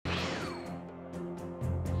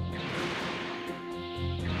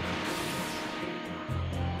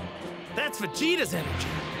That's Vegeta's energy.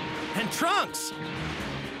 And Trunks!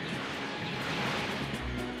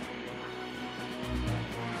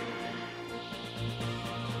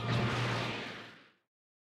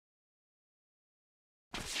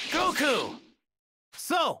 Goku!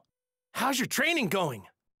 So, how's your training going?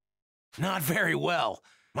 Not very well.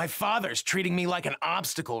 My father's treating me like an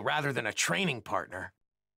obstacle rather than a training partner.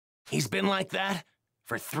 He's been like that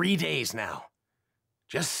for 3 days now.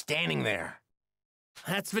 Just standing there.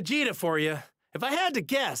 That's Vegeta for you. If I had to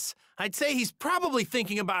guess, I'd say he's probably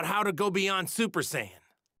thinking about how to go beyond Super Saiyan.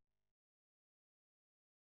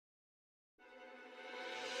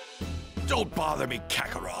 Don't bother me,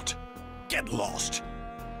 Kakarot. Get lost.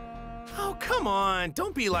 Oh, come on.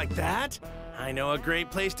 Don't be like that. I know a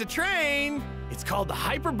great place to train. It's called the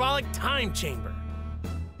Hyperbolic Time Chamber.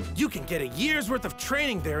 You can get a year's worth of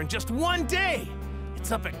training there in just 1 day.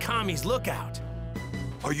 It's up at Kami's Lookout.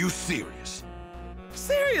 Are you serious?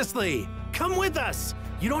 Seriously, come with us.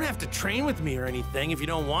 You don't have to train with me or anything if you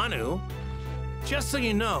don't want to. Just so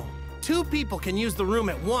you know, 2 people can use the room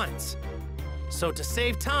at once. So to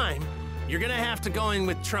save time, you're gonna have to go in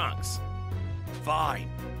with Trunks. Fine.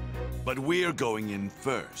 But we're going in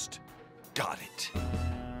first. Got it.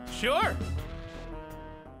 Sure.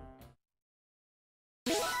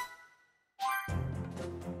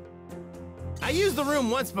 I used the room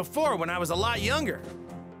once before when I was a lot younger.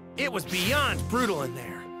 It was beyond brutal in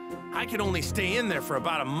there. I could only stay in there for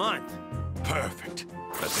about a month. Perfect.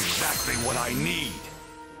 That's exactly what I need.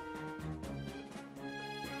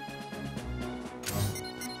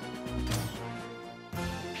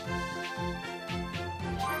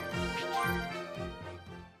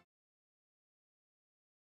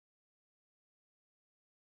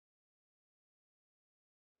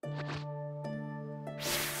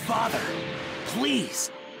 Father,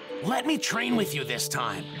 please, let me train with you this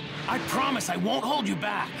time. I promise I won't hold you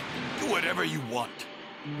back. Do whatever you want.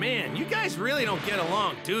 Man, you guys really don't get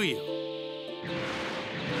along, do you?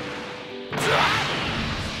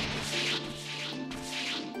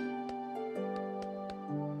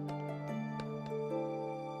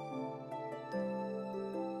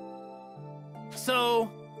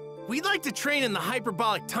 So, we'd like to train in the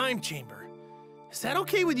Hyperbolic Time Chamber. Is that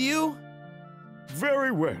okay with you?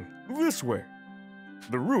 Very well. This way.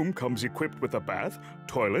 The room comes equipped with a bath,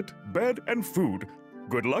 toilet, bed, and food.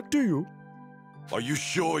 Good luck to you. Are you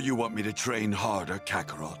sure you want me to train harder,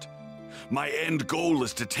 Kakarot? My end goal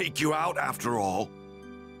is to take you out after all.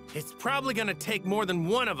 It's probably gonna take more than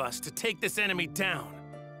one of us to take this enemy down.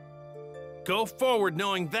 Go forward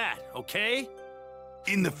knowing that, okay?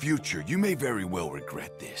 In the future, you may very well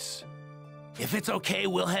regret this. If it's okay,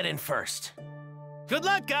 we'll head in first. Good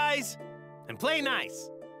luck, guys! And play nice.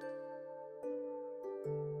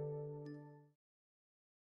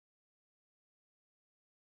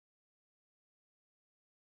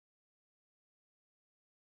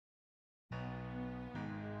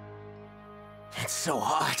 It's so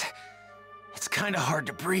hot. It's kinda hard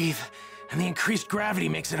to breathe, and the increased gravity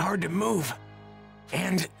makes it hard to move.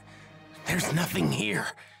 And there's nothing here.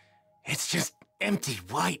 It's just empty,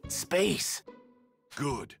 white space.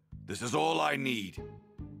 Good. This is all I need.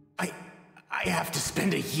 I have to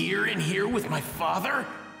spend a year in here with my father?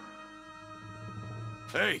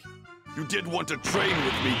 Hey, you did want to train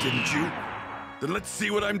with me, didn't you? Then let's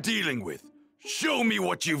see what I'm dealing with. Show me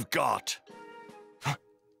what you've got.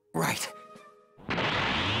 Right.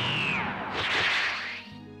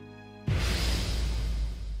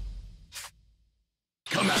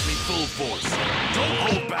 Come at me full force. Don't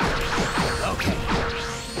hold back. Okay.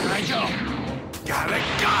 Here I go. Got it,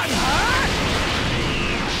 got it.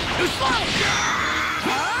 Too slow!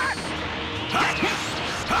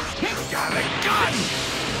 Got it, got it.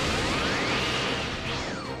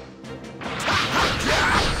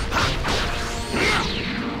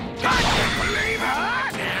 I can't believe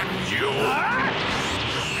it. Damn you.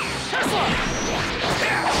 Tesla!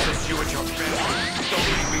 Just you at your best. Don't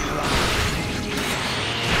leave me alone.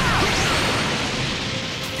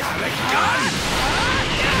 Got it, got it.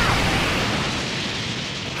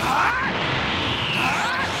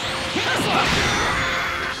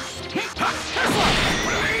 Tesla!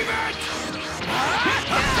 Believe it!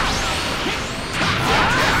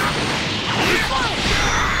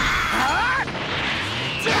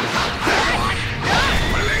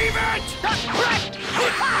 Believe it!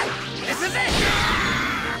 This is it!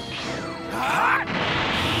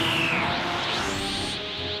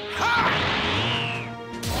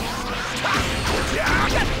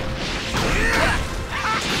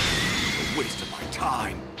 A waste of my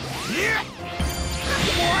time.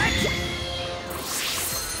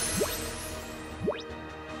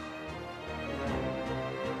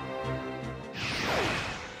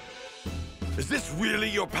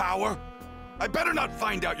 power? I better not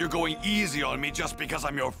find out you're going easy on me just because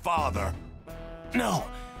I'm your father. No,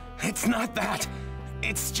 it's not that.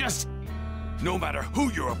 It's just... No matter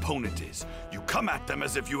who your opponent is, you come at them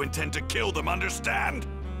as if you intend to kill them, understand?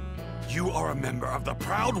 You are a member of the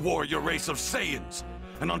proud warrior race of Saiyans.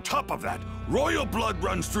 And on top of that, royal blood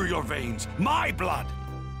runs through your veins. My blood!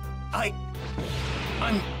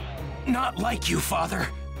 I'm not like you, Father.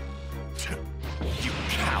 You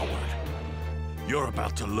coward! You're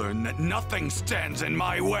about to learn that nothing stands in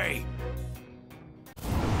my way!